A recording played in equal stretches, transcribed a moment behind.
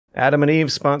Adam and Eve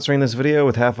sponsoring this video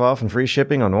with half off and free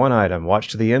shipping on one item. Watch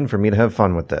to the end for me to have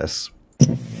fun with this.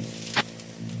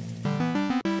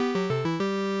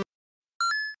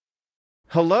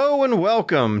 Hello and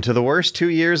welcome to the worst 2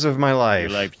 years of my life.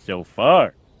 Your life so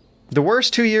far. The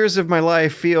worst 2 years of my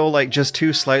life feel like just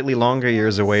 2 slightly longer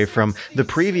years away from the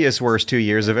previous worst 2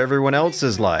 years of everyone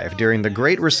else's life during the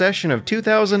Great Recession of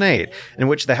 2008, in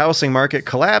which the housing market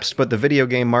collapsed but the video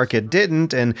game market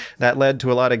didn't, and that led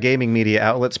to a lot of gaming media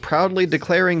outlets proudly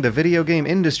declaring the video game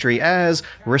industry as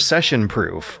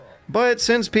recession-proof. But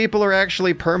since people are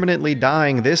actually permanently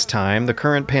dying this time, the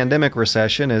current pandemic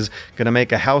recession is going to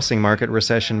make a housing market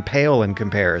recession pale in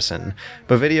comparison.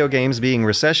 But video games being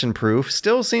recession-proof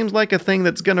still seems like a thing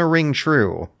that's going to ring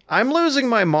true. I'm losing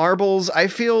my marbles. I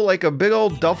feel like a big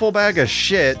old duffel bag of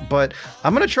shit, but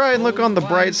I'm going to try and look on the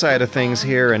bright side of things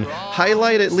here and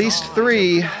highlight at least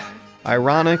 3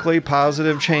 ironically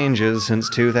positive changes since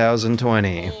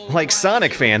 2020. Like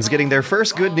Sonic fans getting their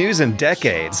first good news in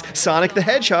decades. Sonic the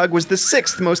Hedgehog was the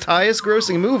 6th most highest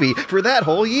grossing movie for that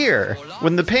whole year.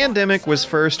 When the pandemic was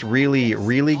first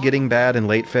really getting bad in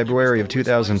late February of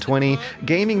 2020,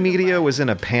 gaming media was in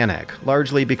a panic,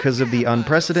 largely because of the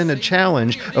unprecedented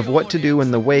challenge of what to do in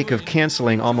the wake of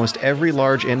canceling almost every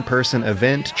large in-person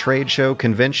event, trade show,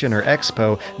 convention, or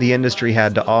expo the industry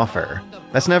had to offer.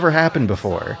 That's never happened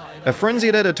before. A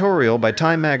frenzied editorial by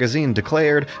Time magazine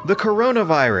declared, "The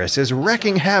coronavirus is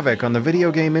wreaking havoc on the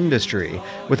video game industry,"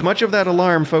 with much of that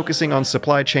alarm focusing on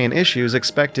supply chain issues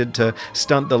expected to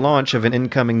stunt the launch of an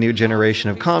incoming new generation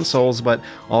of consoles, but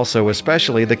also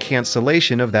especially the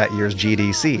cancellation of that year's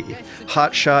GDC.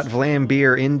 Hotshot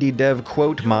Vlambeer indie dev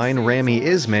quote mine Rami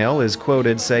Ismail is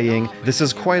quoted saying, "This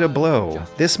is quite a blow.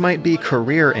 This might be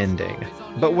career-ending."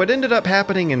 But what ended up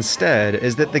happening instead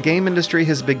is that the game industry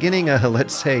is beginning a,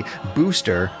 let's say,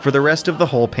 booster for the rest of the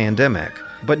whole pandemic.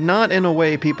 But not in a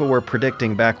way people were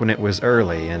predicting back when it was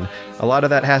early, and a lot of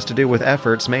that has to do with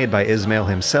efforts made by Ismail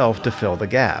himself to fill the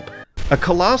gap. A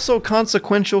colossal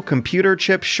consequential computer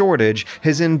chip shortage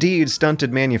has indeed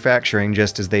stunted manufacturing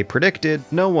just as they predicted.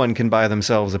 No one can buy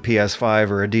themselves a PS5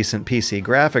 or a decent PC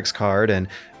graphics card, and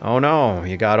oh no,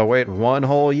 you gotta wait 1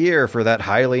 whole year for that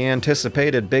highly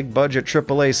anticipated big-budget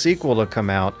AAA sequel to come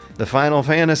out. The Final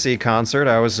Fantasy concert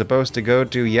I was supposed to go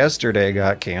to yesterday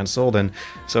got cancelled, and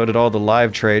so did all the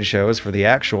live trade shows for the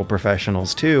actual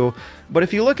professionals too. But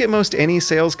if you look at most any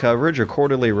sales coverage or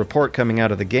quarterly report coming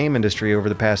out of the game industry over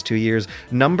the past 2 years,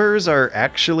 numbers are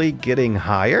actually getting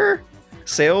higher?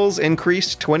 Sales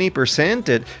increased 20%.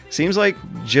 It seems like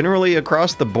generally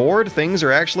across the board, things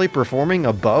are actually performing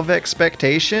above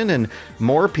expectation and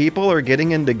more people are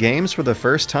getting into games for the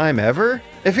first time ever.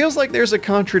 It feels like there's a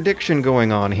contradiction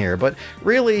going on here, but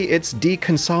really it's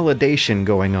deconsolidation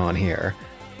going on here.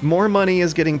 More money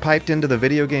is getting piped into the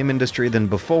video game industry than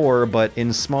before, but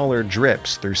in smaller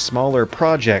drips through smaller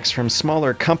projects from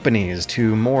smaller companies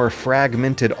to more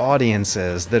fragmented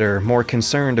audiences that are more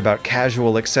concerned about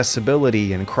casual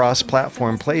accessibility and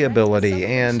cross-platform playability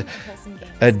and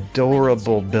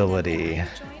adorability.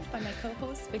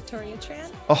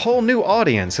 A whole new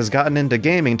audience has gotten into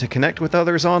gaming to connect with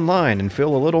others online and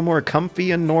feel a little more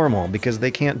comfy and normal because they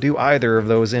can't do either of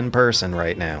those in person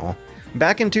right now.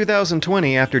 Back in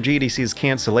 2020, after GDC's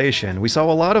cancellation, we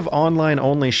saw a lot of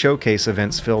online-only showcase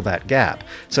events fill that gap,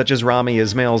 such as Rami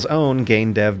Ismail's own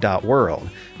GameDev.World.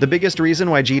 The biggest reason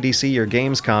why GDC or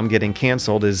Gamescom getting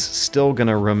cancelled is still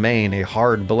gonna remain a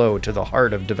hard blow to the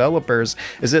heart of developers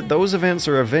is that those events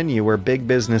are a venue where big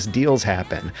business deals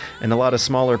happen, and a lot of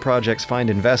smaller projects find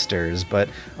investors, but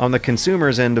on the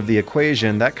consumer's end of the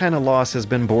equation, that kind of loss has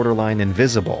been borderline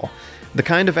invisible. The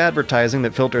kind of advertising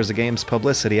that filters a game's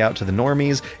publicity out to the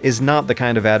normies is not the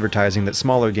kind of advertising that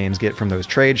smaller games get from those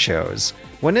trade shows.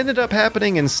 What ended up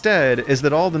happening instead is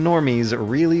that all the normies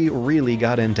really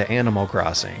got into Animal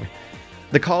Crossing.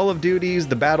 The Call of Duties,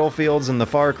 the Battlefields, and the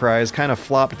Far Cries kind of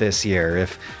flopped this year.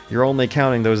 If you're only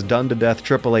counting those done-to-death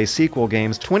AAA sequel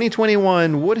games,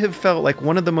 2021 would have felt like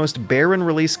one of the most barren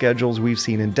release schedules we've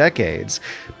seen in decades.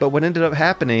 But what ended up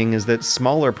happening is that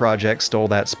smaller projects stole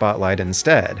that spotlight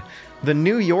instead. The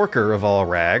New Yorker of all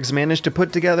rags managed to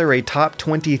put together a top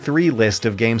 23 list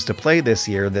of games to play this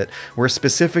year that were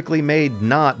specifically made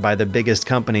not by the biggest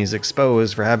companies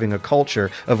exposed for having a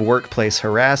culture of workplace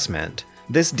harassment.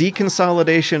 This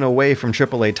deconsolidation away from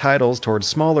AAA titles towards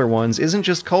smaller ones isn't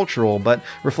just cultural, but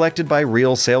reflected by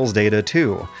real sales data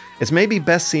too. It's maybe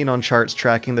best seen on charts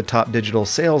tracking the top digital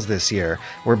sales this year,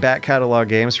 where back catalog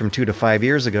games from 2 to 5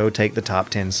 years ago take the top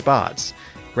 10 spots.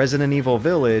 Resident Evil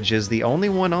Village is the only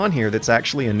one on here that's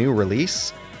actually a new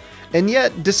release. And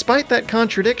yet, despite that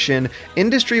contradiction,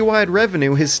 industry-wide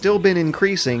revenue has still been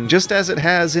increasing just as it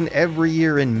has in every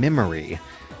year in memory.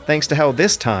 Thanks to how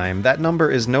this time, that number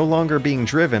is no longer being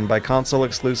driven by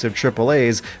console-exclusive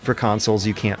AAAs for consoles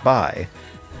you can't buy.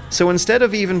 So instead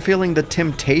of even feeling the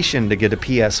temptation to get a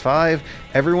PS5,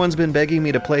 everyone's been begging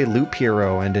me to play Loop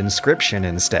Hero and Inscription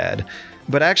instead.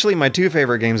 But actually my two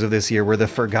favorite games of this year were The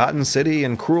Forgotten City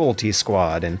and Cruelty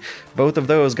Squad, and both of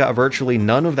those got virtually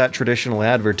none of that traditional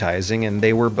advertising, and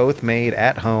they were both made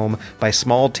at home by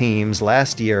small teams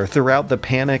last year throughout the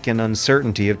panic and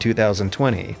uncertainty of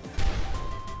 2020.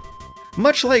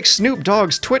 Much like Snoop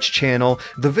Dogg's Twitch channel,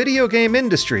 the video game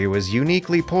industry was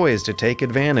uniquely poised to take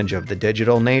advantage of the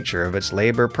digital nature of its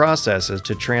labor processes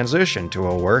to transition to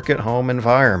a work-at-home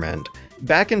environment.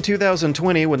 Back in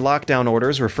 2020, when lockdown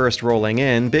orders were first rolling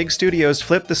in, big studios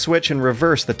flipped the switch and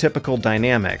reversed the typical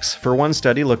dynamics. For one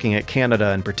study looking at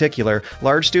Canada in particular,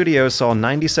 large studios saw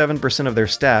 97% of their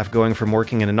staff going from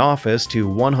working in an office to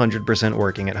 100%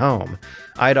 working at home.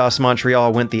 Eidos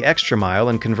Montreal went the extra mile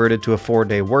and converted to a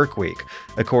 4-day work week,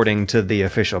 according to the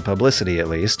official publicity at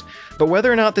least. But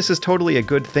whether or not this is totally a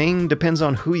good thing depends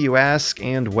on who you ask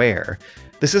and where.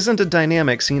 This isn't a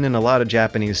dynamic seen in a lot of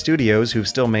Japanese studios who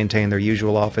still maintain their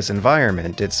usual office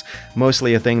environment. It's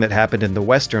mostly a thing that happened in the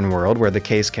Western world where the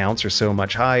case counts are so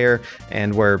much higher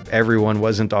and where everyone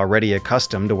wasn't already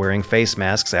accustomed to wearing face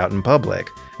masks out in public.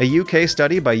 A UK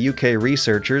study by UK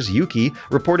researchers, Yuki,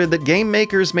 reported that game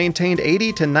makers maintained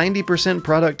 80 to 90%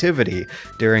 productivity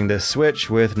during this switch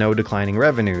with no declining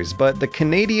revenues, but the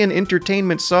Canadian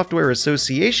Entertainment Software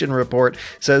Association report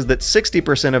says that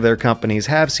 60% of their companies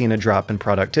have seen a drop in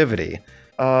productivity.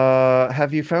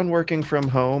 Have you found working from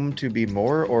home to be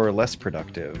more or less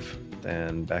productive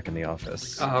than back in the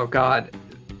office? Oh God,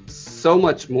 so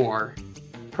much more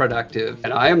productive.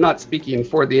 And I am not speaking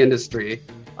for the industry.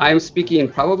 I am speaking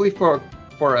probably for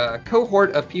a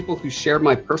cohort of people who share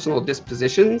my personal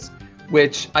dispositions,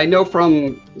 which I know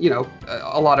from,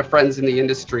 a lot of friends in the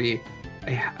industry.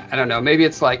 I don't know, maybe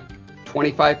it's like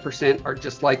 25% are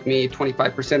just like me,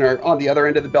 25% are on the other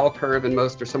end of the bell curve, and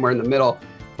most are somewhere in the middle.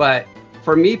 But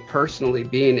for me personally,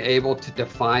 being able to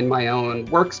define my own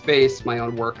workspace, my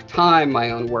own work time,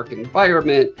 my own work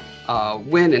environment,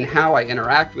 when and how I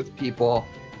interact with people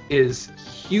is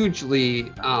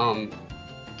hugely,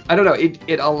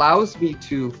 it allows me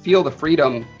to feel the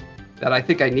freedom that I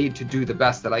think I need to do the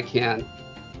best that I can.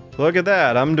 Look at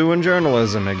that, I'm doing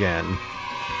journalism again.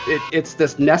 It's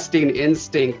this nesting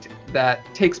instinct that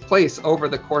takes place over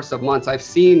the course of months. I've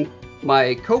seen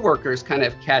my coworkers kind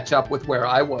of catch up with where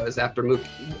I was after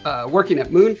working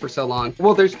at Moon for so long.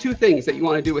 Well, there's two things that you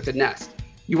want to do with a nest.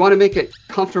 You want to make it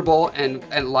comfortable and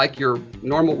like your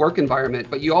normal work environment,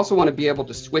 but you also want to be able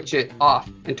to switch it off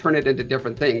and turn it into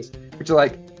different things, which are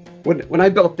like, when I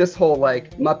built this whole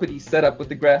like Muppety setup with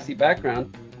the grassy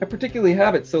background, I particularly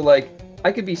have it so like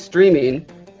I could be streaming,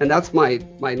 and that's my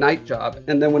night job.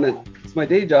 And then when it's my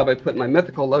day job, I put my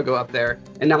Mythical logo up there,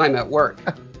 and now I'm at work.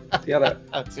 Yeah,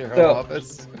 that's your home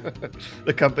office.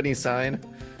 The company sign.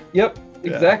 Yep,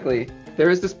 exactly. Yeah. There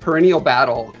is this perennial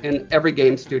battle in every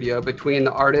game studio between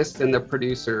the artists and the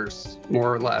producers,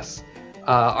 more or less.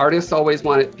 Artists always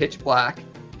want it pitch black,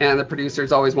 and the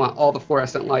producers always want all the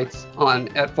fluorescent lights on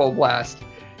at full blast.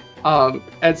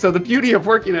 And so the beauty of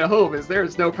working at home is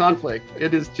there's no conflict.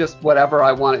 It is just whatever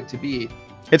I want it to be.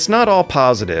 It's not all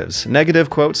positives. Negative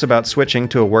quotes about switching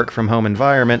to a work-from-home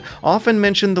environment often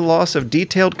mention the loss of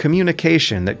detailed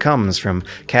communication that comes from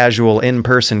casual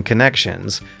in-person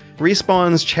connections.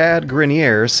 Respawn's Chad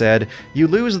Grenier said, "You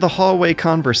lose the hallway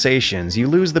conversations, you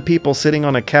lose the people sitting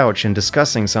on a couch and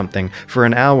discussing something for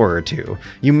an hour or two.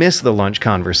 You miss the lunch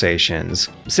conversations.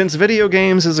 Since video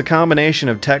games is a combination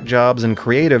of tech jobs and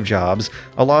creative jobs,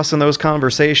 a loss in those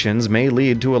conversations may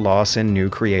lead to a loss in new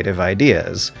creative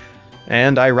ideas."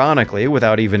 And ironically,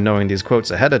 without even knowing these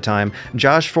quotes ahead of time,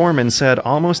 Josh Foreman said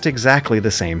almost exactly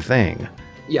the same thing.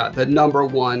 Yeah, the number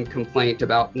one complaint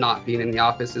about not being in the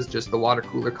office is just the water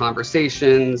cooler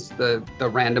conversations, the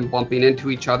random bumping into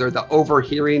each other, the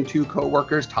overhearing two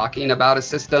coworkers talking about a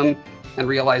system and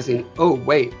realizing, oh,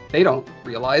 wait, they don't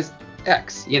realize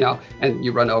X, and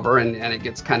you run over and it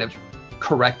gets kind of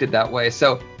corrected that way.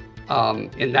 So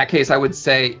in that case, I would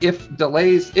say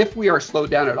if we are slowed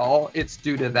down at all, it's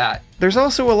due to that. There's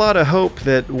also a lot of hope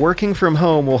that working from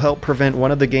home will help prevent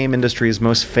one of the game industry's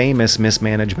most famous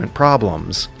mismanagement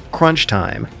problems, crunch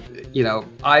time.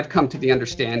 I've come to the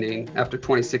understanding after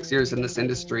 26 years in this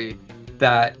industry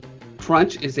that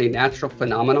crunch is a natural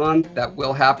phenomenon that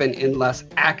will happen unless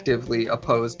actively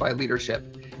opposed by leadership.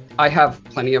 I have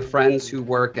plenty of friends who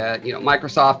work at,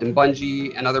 Microsoft and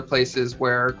Bungie and other places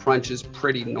where crunch is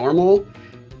pretty normal.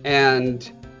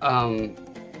 And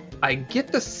I get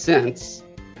the sense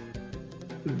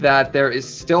that there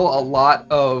is still a lot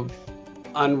of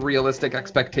unrealistic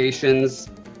expectations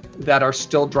that are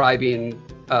still driving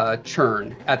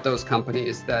churn at those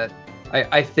companies. That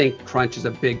I think crunch is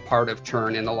a big part of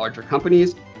churn in the larger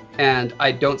companies, and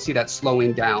I don't see that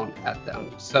slowing down at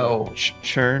them. So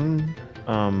churn?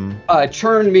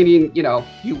 Churn meaning,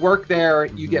 you work there,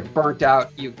 you get burnt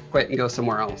out, you quit and go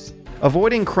somewhere else.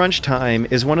 Avoiding crunch time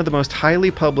is one of the most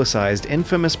highly publicized,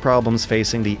 infamous problems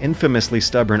facing the infamously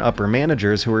stubborn upper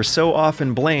managers who are so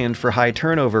often blamed for high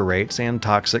turnover rates and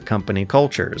toxic company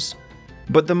cultures.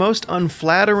 But the most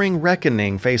unflattering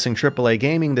reckoning facing AAA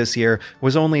gaming this year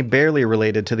was only barely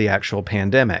related to the actual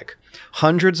pandemic.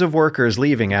 Hundreds of workers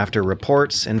leaving after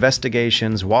reports,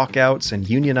 investigations, walkouts, and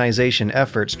unionization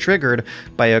efforts triggered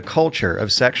by a culture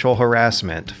of sexual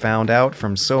harassment found out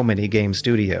from so many game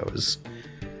studios.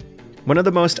 One of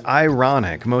the most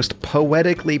ironic, most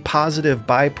poetically positive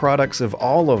byproducts of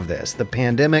all of this, the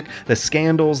pandemic, the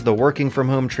scandals, the working from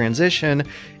home transition,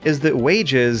 is that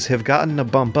wages have gotten a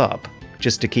bump up,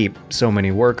 just to keep so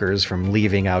many workers from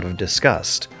leaving out of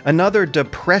disgust. Another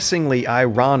depressingly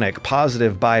ironic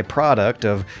positive byproduct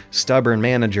of stubborn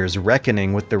managers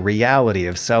reckoning with the reality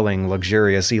of selling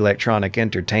luxurious electronic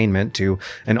entertainment to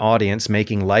an audience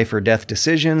making life or death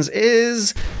decisions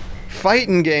is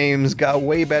fighting games got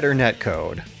way better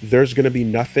netcode. There's going to be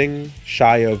nothing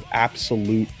shy of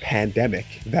absolute pandemic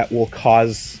that will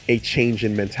cause a change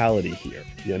in mentality here,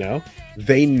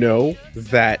 They know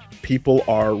that people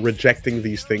are rejecting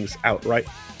these things outright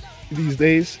these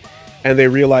days, and they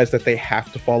realize that they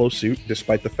have to follow suit,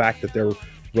 despite the fact that they're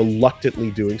reluctantly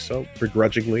doing so,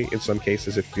 begrudgingly in some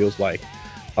cases it feels like.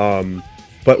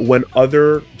 But when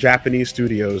other Japanese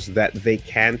studios that they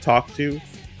can talk to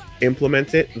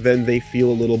implement it, then they feel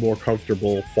a little more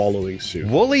comfortable following suit.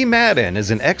 Wooly Madden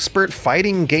is an expert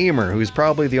fighting gamer who's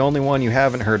probably the only one you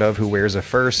haven't heard of who wears a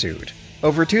fursuit.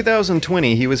 Over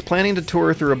 2020, he was planning to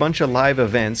tour through a bunch of live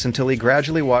events until he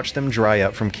gradually watched them dry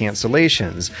up from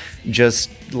cancellations,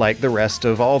 just like the rest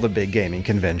of all the big gaming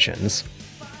conventions.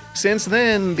 Since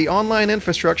then, the online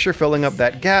infrastructure filling up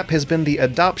that gap has been the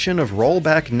adoption of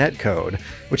Rollback Netcode,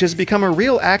 which has become a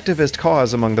real activist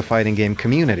cause among the fighting game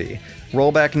community.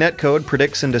 Rollback Netcode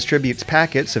predicts and distributes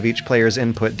packets of each player's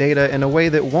input data in a way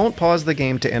that won't pause the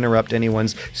game to interrupt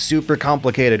anyone's super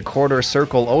complicated quarter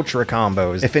circle ultra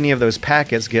combos if any of those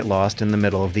packets get lost in the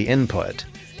middle of the input.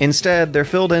 Instead, they're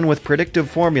filled in with predictive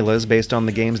formulas based on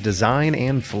the game's design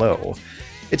and flow.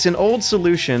 It's an old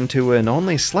solution to an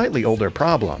only slightly older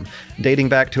problem, dating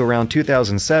back to around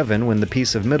 2007 when the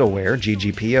piece of middleware,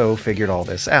 GGPO, figured all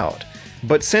this out.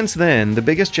 But since then, the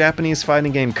biggest Japanese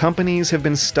fighting game companies have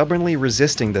been stubbornly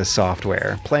resisting this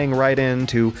software, playing right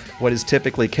into what is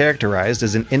typically characterized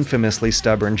as an infamously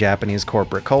stubborn Japanese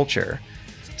corporate culture.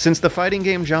 Since the fighting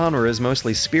game genre is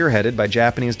mostly spearheaded by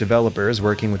Japanese developers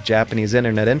working with Japanese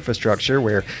internet infrastructure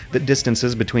where the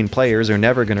distances between players are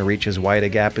never going to reach as wide a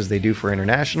gap as they do for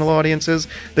international audiences,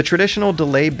 the traditional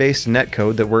delay-based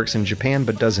netcode that works in Japan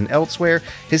but doesn't elsewhere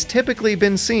has typically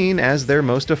been seen as their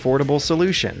most affordable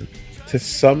solution. To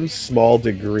some small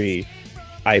degree,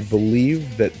 I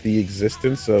believe that the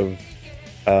existence of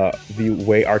the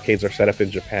way arcades are set up in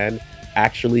Japan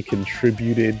actually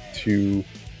contributed to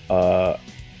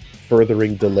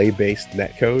furthering delay-based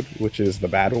netcode, which is the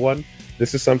bad one.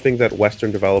 This is something that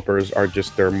Western developers are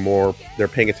they're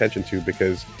paying attention to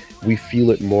because we feel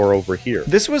it more over here.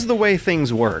 This was the way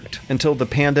things worked until the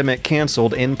pandemic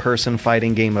canceled in-person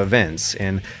fighting game events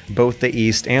in both the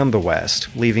East and the West,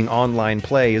 leaving online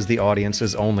play as the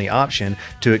audience's only option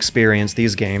to experience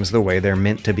these games the way they're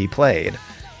meant to be played.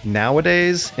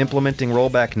 Nowadays, implementing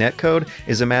rollback netcode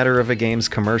is a matter of a game's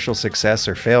commercial success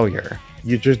or failure.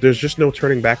 There's just no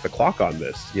turning back the clock on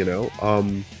this,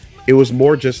 It was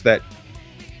more just that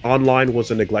online was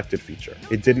a neglected feature.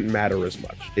 It didn't matter as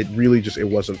much. It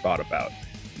wasn't thought about.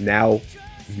 Now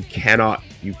you cannot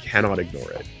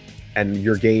ignore it. And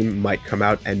your game might come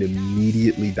out and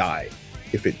immediately die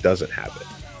if it doesn't have it.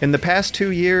 In the past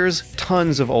 2 years,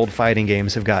 tons of old fighting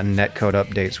games have gotten netcode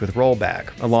updates with rollback,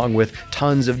 along with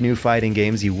tons of new fighting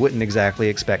games you wouldn't exactly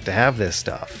expect to have this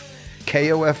stuff.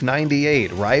 KOF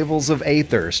 98, Rivals of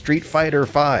Aether, Street Fighter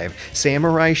V,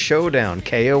 Samurai Showdown,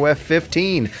 KOF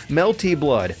 15, Melty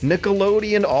Blood,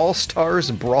 Nickelodeon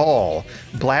All-Stars Brawl.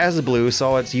 BlazBlue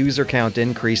saw its user count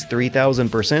increase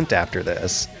 3,000% after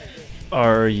this.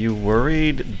 Are you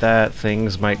worried that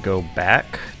things might go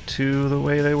back to the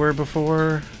way they were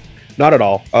before? Not at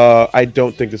all. I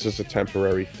don't think this is a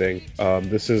temporary thing.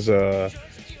 This is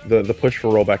the push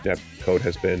for Rollback Netcode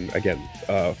has been, again,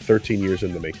 13 years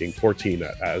in the making, 14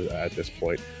 at this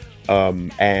point.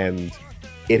 And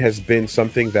it has been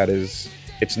something that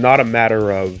it's not a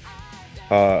matter of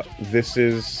this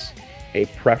is a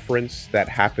preference that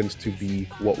happens to be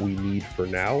what we need for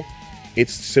now.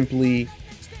 It's simply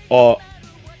a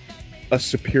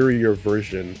superior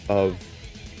version of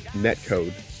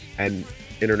netcode and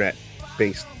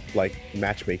internet-based like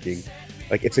matchmaking.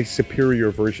 Like, it's a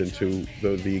superior version to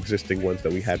the existing ones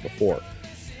that we had before.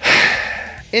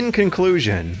 In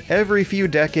conclusion, every few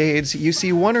decades, you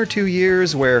see 1 or 2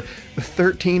 years where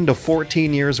 13 to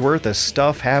 14 years worth of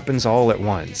stuff happens all at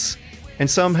once. And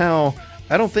somehow,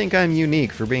 I don't think I'm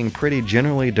unique for being pretty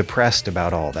generally depressed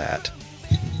about all that.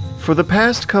 For the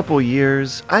past couple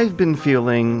years, I've been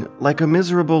feeling like a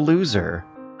miserable loser.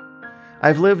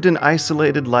 I've lived an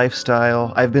isolated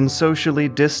lifestyle, I've been socially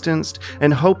distanced,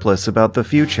 and hopeless about the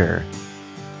future.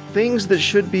 Things that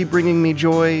should be bringing me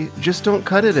joy just don't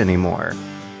cut it anymore.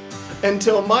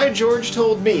 Until my George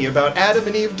told me about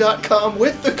AdamandEve.com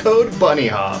with the code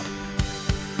BUNNYHOP.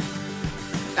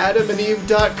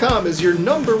 AdamandEve.com is your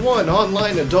 #1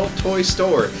 online adult toy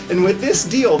store, and with this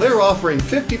deal, they're offering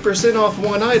 50% off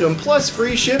one item plus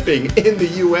free shipping in the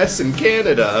US and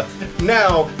Canada.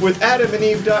 Now, with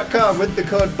AdamandEve.com with the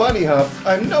code BUNNYHOP,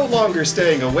 I'm no longer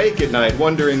staying awake at night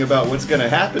wondering about what's going to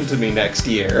happen to me next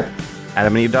year.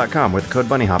 AdamandEve.com with the code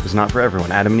BUNNYHOP is not for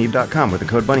everyone. AdamandEve.com with the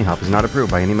code BUNNYHOP is not approved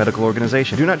by any medical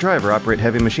organization. Do not drive or operate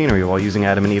heavy machinery while using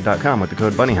AdamandEve.com with the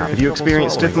code BUNNYHOP. If you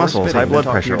experience stiff muscles, high blood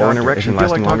pressure, or an erection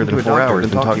lasting longer than 4 hours,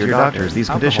 then talk to your doctors. These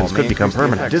conditions could become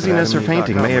permanent. Dizziness or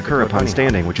fainting may occur upon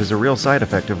standing, which is a real side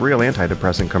effect of real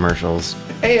antidepressant commercials.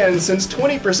 And since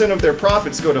 20% of their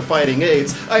profits go to fighting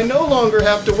AIDS, I no longer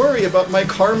have to worry about my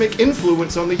karmic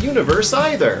influence on the universe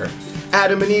either.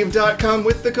 AdamandEve.com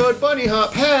with the code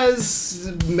BUNNYHOP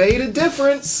has made a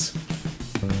difference.